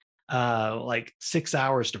took like 6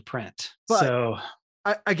 hours to print. But so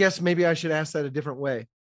I guess maybe I should ask that a different way.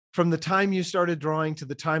 From the time you started drawing to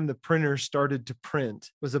the time the printer started to print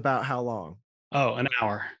was about how long? Oh, an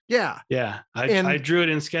hour. Yeah. I drew it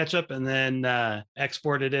in SketchUp and then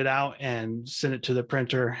exported it out and sent it to the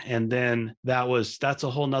printer. And then that's a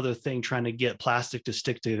whole nother thing, trying to get plastic to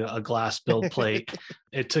stick to a glass build plate.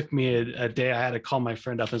 It took me a day. I had to call my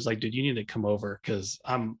friend up and was like, dude, you need to come over because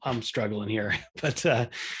I'm struggling here. But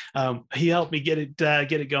he helped me get it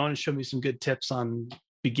going and showed me some good tips on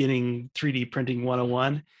beginning 3D printing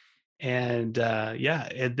 101. And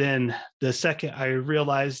and then the second I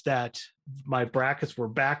realized that my brackets were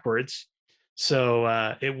backwards,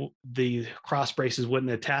 so the cross braces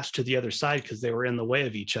wouldn't attach to the other side because they were in the way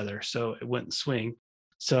of each other, so it wouldn't swing.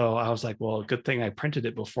 So I was like, well, good thing I printed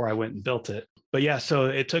it before I went and built it. But yeah, so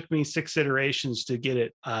it took me 6 iterations to get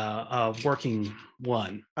it a working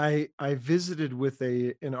one. I visited with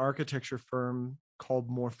an architecture firm called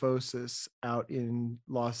Morphosis out in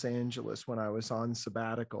Los Angeles when I was on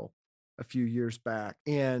sabbatical a few years back.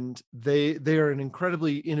 And they are an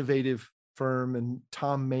incredibly innovative firm. And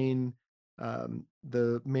Tom Main,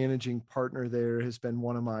 the managing partner there, has been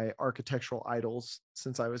one of my architectural idols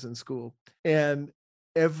since I was in school. And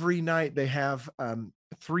every night they have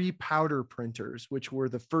 3 powder printers, which were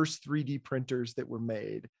the first 3D printers that were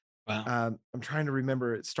made. Wow. I'm trying to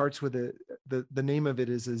remember. It starts with the name of it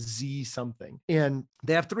is a Z something. And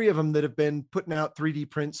they have 3 of them that have been putting out 3D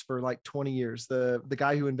prints for like 20 years. The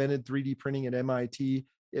guy who invented 3D printing at MIT,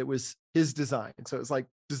 it was his design. So it's like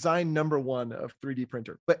design number one of 3D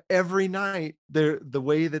printer. But every night, the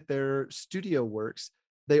way that their studio works,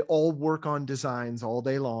 they all work on designs all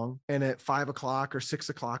day long. And at 5 o'clock or 6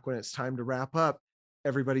 o'clock, when it's time to wrap up,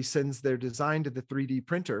 everybody sends their design to the 3D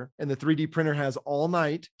printer, and the 3D printer has all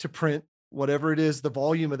night to print whatever it is. The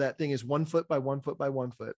volume of that thing is 1 foot by 1 foot by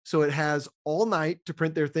 1 foot. So it has all night to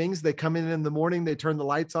print their things. They come in the morning, they turn the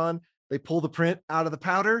lights on, they pull the print out of the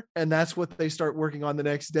powder, and that's what they start working on the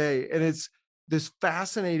next day. And it's this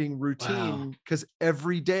fascinating Wow. routine because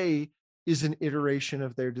every day is an iteration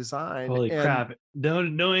of their design. Holy And crap.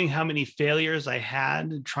 Knowing how many failures I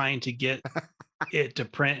had trying to get it to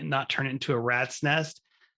print and not turn it into a rat's nest,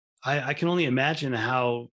 I can only imagine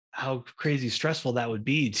how crazy stressful that would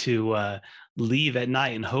be to leave at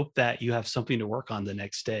night and hope that you have something to work on the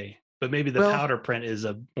next day. But maybe the well, powder print is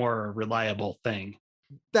a more reliable thing.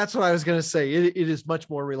 that's what I was going to say. It is much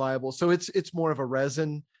more reliable. So it's more of a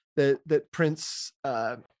resin that prints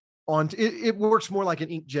on. It works more like an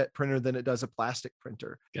inkjet printer than it does a plastic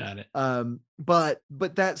printer. Got it. But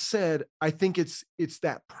that said, I think it's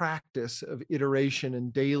that practice of iteration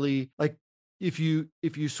and daily, like if you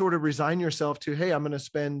sort of resign yourself to, hey, I'm going to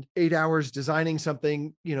spend 8 hours designing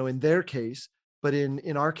something, in their case, but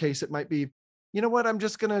in our case, it might be, you know what, I'm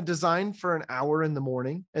just going to design for an hour in the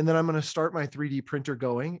morning, and then I'm going to start my 3D printer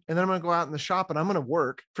going, and then I'm going to go out in the shop and I'm going to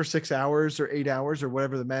work for 6 hours or 8 hours or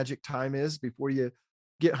whatever the magic time is before you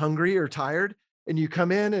get hungry or tired. And you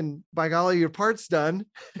come in and by golly, your part's done.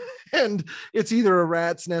 And it's either a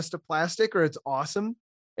rat's nest of plastic or it's awesome.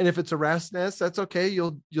 And if it's a rat's nest, that's okay.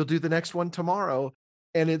 You'll do the next one tomorrow.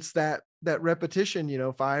 And it's that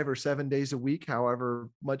repetition, 5 or 7 days a week, however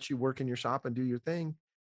much you work in your shop and do your thing,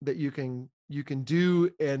 that you can do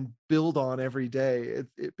and build on every day.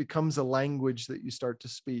 It becomes a language that you start to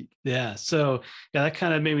speak. Yeah. So, yeah, that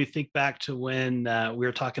kind of made me think back to when we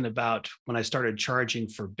were talking about when I started charging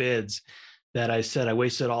for bids, that I said I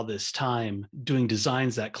wasted all this time doing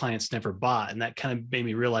designs that clients never bought. And that kind of made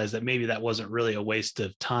me realize that maybe that wasn't really a waste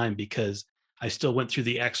of time, because I still went through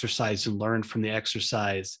the exercise and learned from the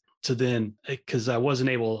exercise. So then, because I wasn't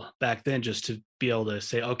able back then just to be able to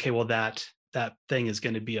say, okay, well, that thing is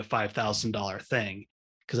going to be a $5,000 thing,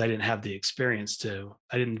 because I didn't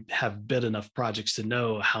have bid enough projects to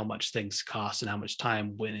know how much things cost and how much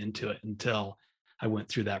time went into it until I went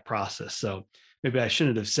through that process. So maybe I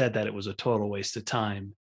shouldn't have said that it was a total waste of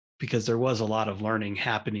time, because there was a lot of learning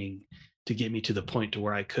happening to get me to the point to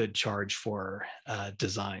where I could charge for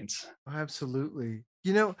designs. Absolutely.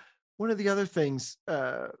 One of the other things,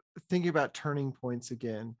 thinking about turning points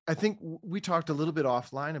again, I think we talked a little bit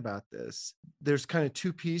offline about this. There's kind of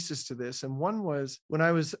two pieces to this. And one was when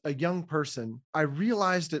I was a young person, I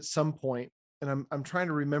realized at some point, and I'm trying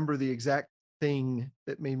to remember the exact thing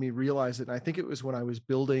that made me realize it. And I think it was when I was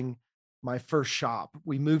building my first shop.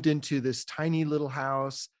 We moved into this tiny little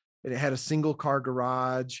house, and it had a single car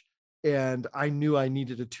garage. And I knew I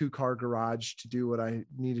needed a 2-car garage to do what I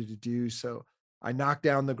needed to do. So I knocked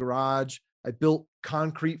down the garage. I built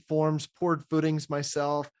concrete forms, poured footings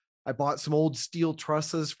myself. I bought some old steel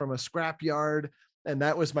trusses from a scrap yard, and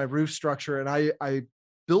that was my roof structure. And I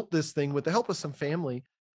built this thing with the help of some family.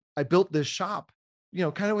 I built this shop,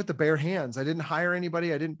 kind of with the bare hands. I didn't hire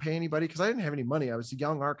anybody. I didn't pay anybody because I didn't have any money. I was a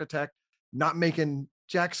young architect, not making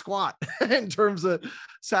jack squat in terms of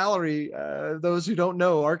salary. Those who don't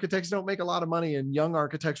know, architects don't make a lot of money, and young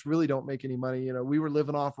architects really don't make any money. We were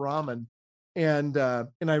living off ramen. And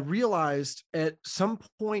I realized at some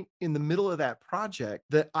point in the middle of that project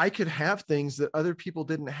that I could have things that other people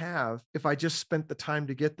didn't have if I just spent the time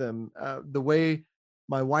to get them. The way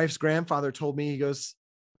my wife's grandfather told me, he goes,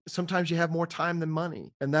 sometimes you have more time than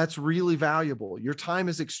money, and that's really valuable. Your time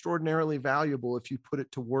is extraordinarily valuable if you put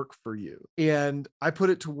it to work for you. And I put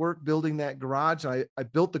it to work building that garage. I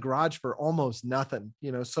built the garage for almost nothing.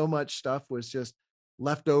 So much stuff was just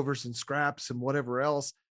leftovers and scraps and whatever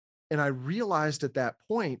else. And I realized at that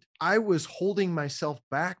point, I was holding myself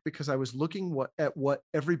back because I was looking at what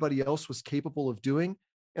everybody else was capable of doing.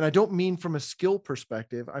 And I don't mean from a skill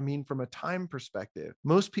perspective, I mean from a time perspective.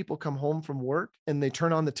 Most people come home from work and they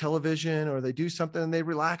turn on the television or they do something and they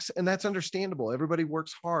relax, and that's understandable. Everybody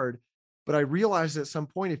works hard. But I realized at some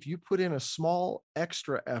point, if you put in a small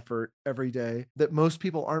extra effort every day that most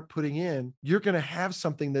people aren't putting in, you're going to have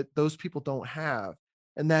something that those people don't have.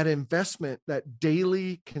 And that investment, that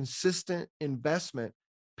daily consistent investment,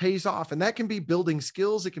 pays off. And that can be building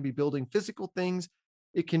skills, it can be building physical things,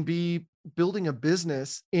 it can be building a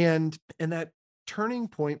business. And that turning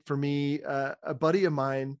point for me, a buddy of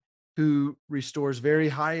mine who restores very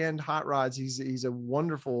high-end hot rods, he's a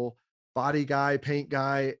wonderful body guy, paint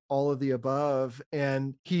guy, all of the above.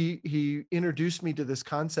 And he introduced me to this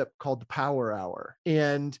concept called the power hour.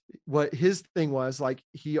 And what his thing was, like,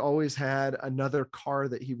 he always had another car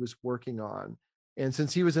that he was working on. And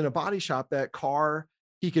since he was in a body shop, that car,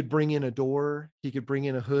 he could bring in a door, he could bring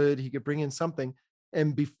in a hood, he could bring in something.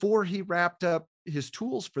 And before he wrapped up his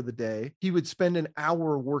tools for the day, he would spend an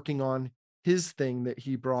hour working on his thing that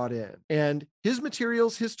he brought in, and his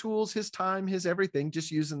materials, his tools, his time, his everything, just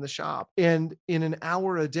using the shop. And in an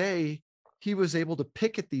hour a day, he was able to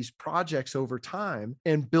pick at these projects over time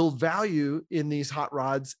and build value in these hot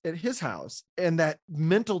rods at his house. And that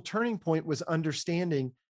mental turning point was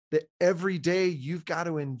understanding that every day you've got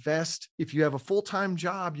to invest. If you have a full-time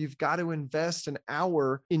job, you've got to invest an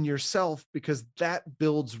hour in yourself, because that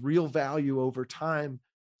builds real value over time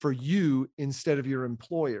for you instead of your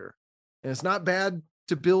employer. And it's not bad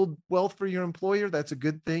to build wealth for your employer. That's a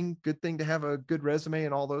good thing to have a good resume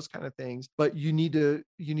and all those kind of things. But you need to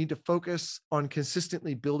focus on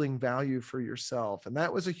consistently building value for yourself. And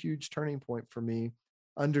that was a huge turning point for me,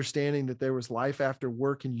 understanding that there was life after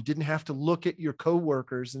work, and you didn't have to look at your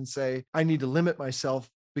coworkers and say, I need to limit myself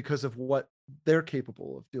because of what they're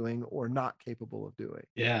capable of doing or not capable of doing.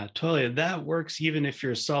 Yeah, totally. And that works even if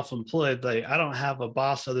you're self-employed. Like, I don't have a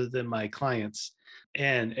boss other than my clients.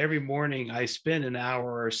 And every morning I spend an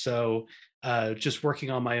hour or so just working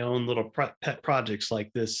on my own little pet projects,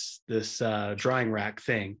 like this drying rack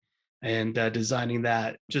thing, and designing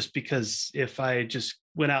that. Just because if I just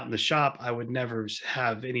went out in the shop, I would never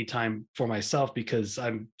have any time for myself because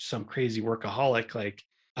I'm some crazy workaholic. Like,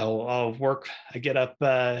 I'll work. I get up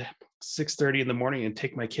 6:30 in the morning and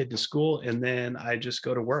take my kid to school, and then I just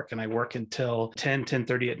go to work, and I work until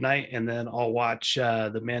 10:30 at night, and then I'll watch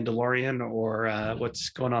The Mandalorian, or what's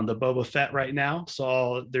going on, the Boba Fett right now.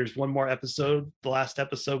 So there's one more episode, the last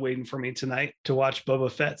episode, waiting for me tonight to watch Boba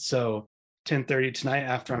Fett. So 10:30 tonight,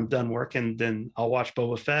 after I'm done working, then I'll watch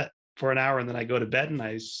Boba Fett for an hour, and then I go to bed, and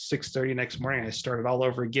 6:30 next morning I start it all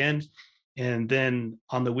over again. And then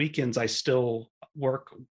on the weekends I still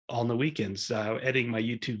work, on the weekends, editing my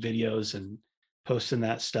YouTube videos and posting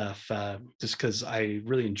that stuff, just because I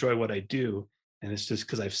really enjoy what I do. And it's just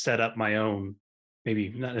because I've set up my own, maybe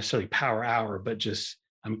not necessarily power hour, but just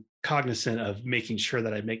I'm cognizant of making sure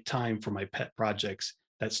that I make time for my pet projects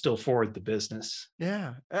that still forward the business.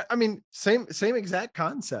 Yeah. I mean, same exact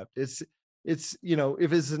concept. If it's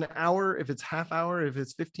an hour, if it's half hour, if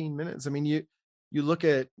it's 15 minutes, I mean, you look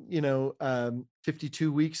at,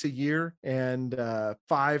 52 weeks a year, and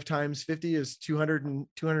 5 times 50 is 200 and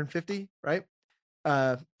 250, right?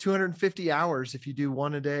 250 hours if you do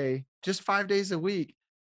one a day, just 5 days a week.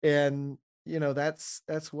 And that's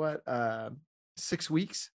what, 6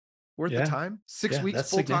 weeks worth of Yeah. time, 6 Yeah. weeks That's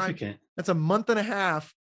full time. significant. That's a month and a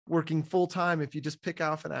half working full time if you just pick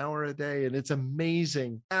off an hour a day. And it's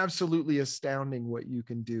amazing, absolutely astounding what you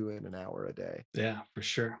can do in an hour a day. Yeah, for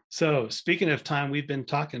sure. So speaking of time, we've been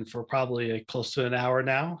talking for probably close to an hour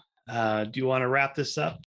now. Do you want to wrap this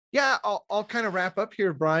up? Yeah, I'll kind of wrap up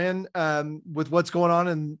here, Brian, with what's going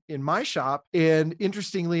on in my shop. And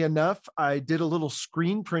interestingly enough, I did a little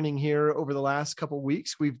screen printing here over the last couple of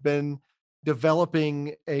weeks. We've been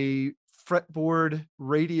developing a fretboard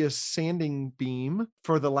radius sanding beam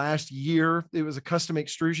for the last year. It was a custom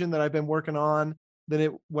extrusion that I've been working on. Then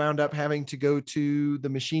it wound up having to go to the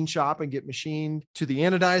machine shop and get machined, to the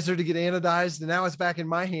anodizer to get anodized. And now it's back in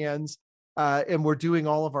my hands. And we're doing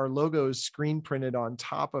all of our logos screen printed on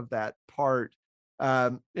top of that part.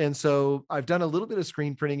 And so I've done a little bit of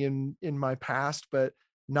screen printing in my past, but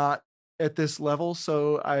not at this level.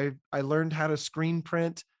 So I learned how to screen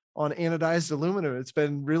print on anodized aluminum. It's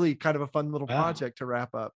been really kind of a fun little Wow. project to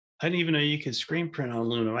wrap up. I didn't even know you could screen print on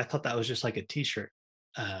aluminum. I thought that was just like a t-shirt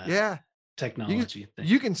uh, Yeah, you technology thing.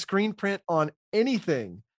 you can screen print on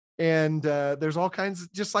anything. And there's all kinds,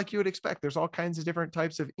 just like you would expect, there's all kinds of different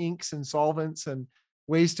types of inks and solvents and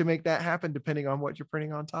ways to make that happen depending on what you're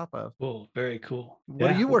printing on top of. Cool. Very cool. What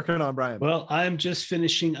are Yeah. you working on, Brian? Well, I'm just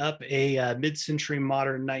finishing up a mid-century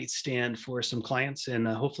modern nightstand for some clients, and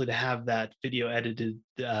hopefully to have that video edited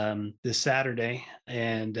this Saturday,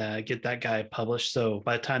 and get that guy published. So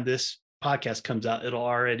by the time this podcast comes out, it'll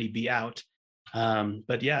already be out.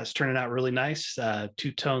 But yeah, it's turning out really nice.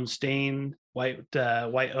 Two-tone stain, white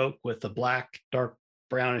oak with a black, dark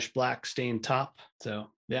brownish black stained top.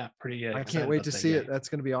 So yeah, pretty I excited can't wait about to that see guy. it. That's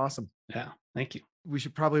going to be awesome. Yeah, thank you. We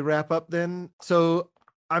should probably wrap up then. So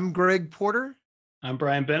I'm Greg Porter. I'm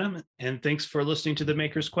Brian Benham, and thanks for listening to the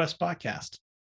Maker's Quest podcast.